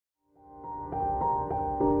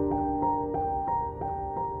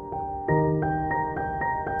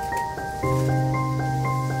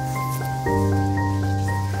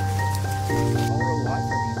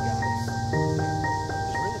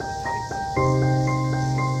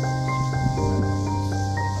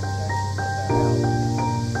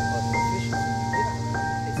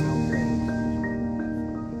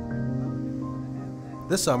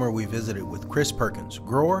This summer we visited with Chris Perkins,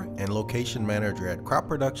 grower and location manager at Crop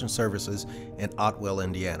Production Services in Otwell,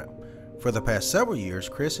 Indiana. For the past several years,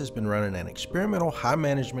 Chris has been running an experimental high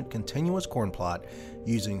management continuous corn plot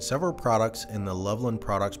using several products in the Loveland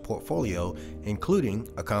Products portfolio, including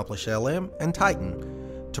Accomplish LM and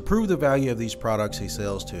Titan, to prove the value of these products he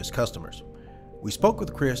sells to his customers. We spoke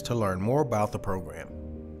with Chris to learn more about the program.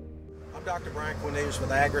 I'm Dr. Brian Cornelius with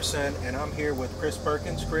Agrison, and I'm here with Chris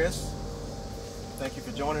Perkins. Chris, thank you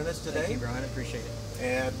for joining us today. Thank you, Brian. I appreciate it.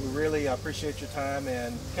 And we really appreciate your time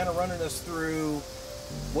and kind of running us through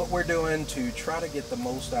what we're doing to try to get the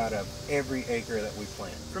most out of every acre that we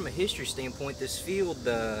plant. From a history standpoint, this field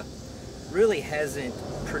really hasn't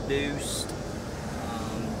produced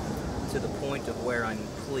to the point of where I'm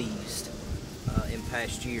pleased in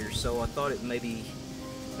past years. So I thought maybe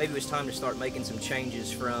it was time to start making some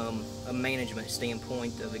changes from a management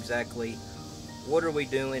standpoint of exactly what are we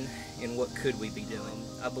doing and what could we be doing.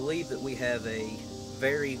 I believe that we have a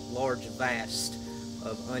very large vast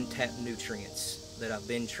of untapped nutrients that I've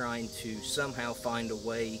been trying to somehow find a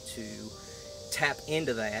way to tap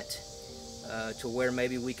into that to where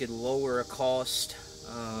maybe we could lower a cost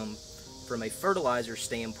from a fertilizer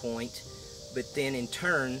standpoint, but then in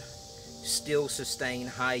turn still sustain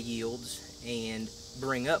high yields and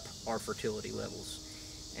bring up our fertility levels.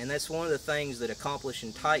 And that's one of the things that Accomplish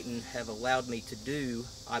and Titan have allowed me to do,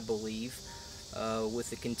 I believe, with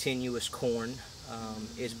the continuous corn,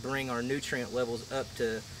 is bring our nutrient levels up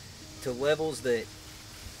to levels that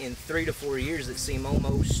in 3 to 4 years that seem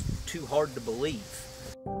almost too hard to believe.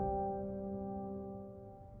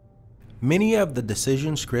 Many of the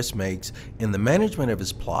decisions Chris makes in the management of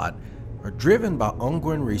his plot are driven by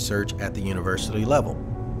ongoing research at the university level,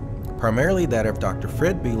 primarily that of Dr.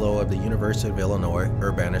 Fred Below of the University of Illinois,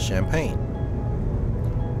 Urbana-Champaign.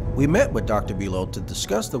 We met with Dr. Below to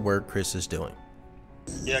discuss the work Chris is doing.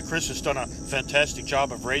 Yeah, Chris has done a fantastic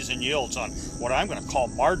job of raising yields on what I'm going to call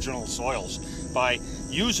marginal soils by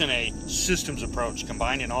using a systems approach,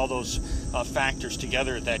 combining all those factors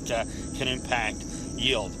together that can impact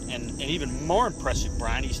yield. And even more impressive,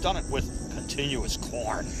 Brian, he's done it with continuous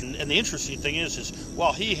corn. And the interesting thing is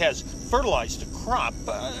while he has fertilized the crop,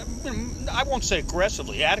 I won't say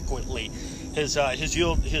aggressively, adequately, his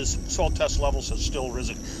yield, his soil test levels have still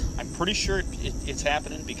risen. I'm pretty sure it's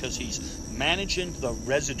happening because he's managing the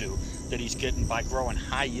residue that he's getting by growing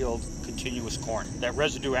high yield continuous corn. That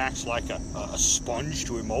residue acts like a sponge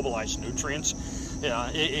to immobilize nutrients.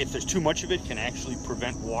 If there's too much of it, can actually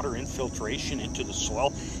prevent water infiltration into the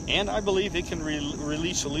soil, and I believe it can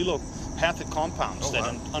release allelopathic compounds that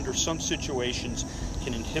under some situations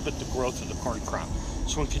can inhibit the growth of the corn crop.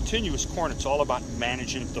 So in continuous corn, it's all about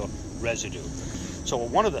managing the residue. So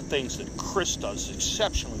one of the things that Chris does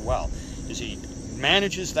exceptionally well is he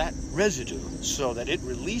manages that residue so that it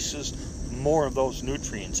releases more of those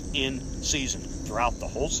nutrients in season throughout the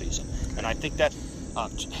whole season. And I think that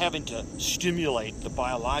having to stimulate the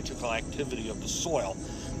biological activity of the soil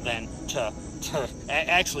than to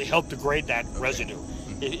actually help degrade that residue.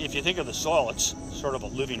 If you think of the soil, it's sort of a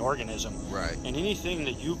living organism. Right. And anything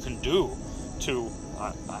that you can do to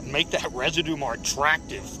make that residue more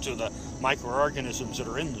attractive to the microorganisms that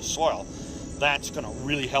are in the soil, that's going to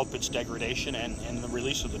really help its degradation and the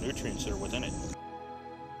release of the nutrients that are within it.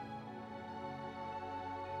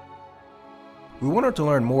 We wanted to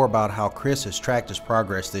learn more about how Chris has tracked his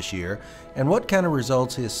progress this year and what kind of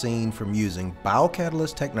results he has seen from using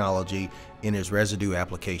biocatalyst technology in his residue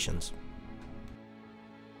applications.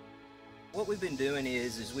 What we've been doing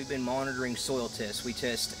is we've been monitoring soil tests. We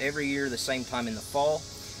test every year the same time in the fall,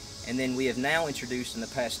 and then we have now introduced in the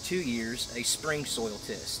past 2 years a spring soil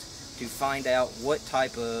test to find out what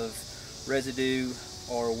type of residue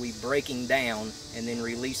are we breaking down and then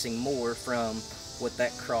releasing more from what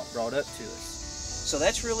that crop brought up to us. So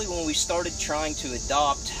that's really when we started trying to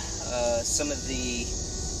adopt some of the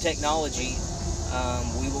technology.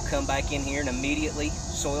 We will come back in here and immediately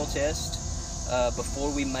soil test before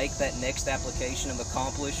we make that next application of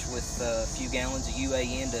Accomplish with a few gallons of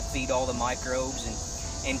UAN to feed all the microbes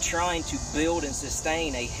and trying to build and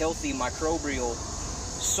sustain a healthy microbial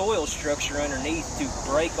soil structure underneath to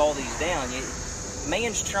break all these down.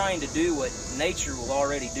 Man's trying to do what nature will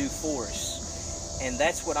already do for us. And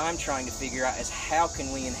that's what I'm trying to figure out is how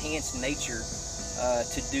can we enhance nature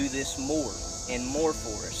to do this more and more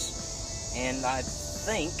for us. And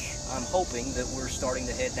I'm hoping that we're starting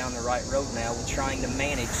to head down the right road now with trying to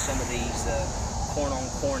manage some of these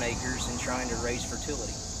corn-on-corn acres and trying to raise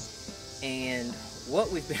fertility. And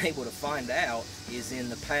what we've been able to find out is in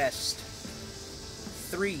the past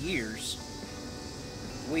 3 years,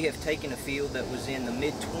 we have taken a field that was in the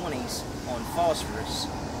mid-20s on phosphorus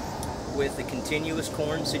with a continuous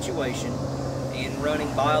corn situation and running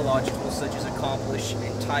biologicals such as Accomplish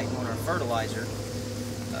and Titan on our fertilizer.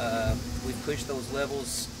 We've pushed those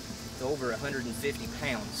levels to over 150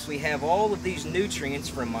 pounds. We have all of these nutrients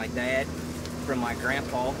from my dad, from my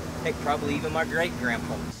grandpa, heck, probably even my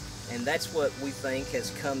great-grandpa. And that's what we think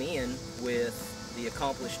has come in with the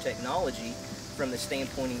Accomplish technology from the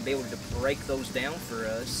standpoint of being able to break those down for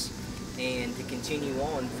us and to continue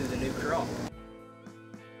on through the new crop.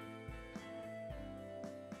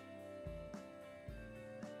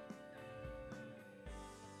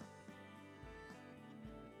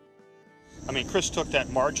 I mean, Chris took that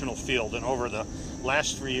marginal field, and over the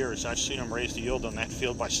last 3 years, I've seen him raise the yield on that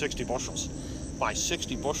field by 60 bushels. By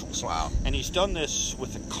 60 bushels. Wow. And he's done this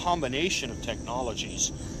with a combination of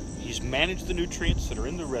technologies. He's managed the nutrients that are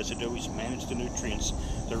in the residue, he's managed the nutrients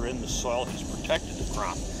that are in the soil, he's protected the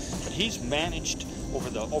crop. But he's managed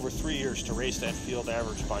over 3 years to raise that field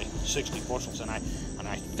average by 60 bushels, and I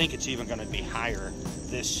think it's even going to be higher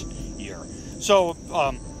this year. So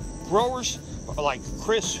growers like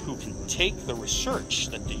Chris, who can take the research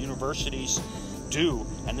that the universities do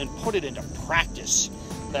and then put it into practice,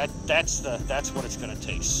 that's what it's going to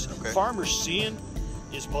take. Okay. Farmers seeing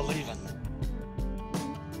is believing.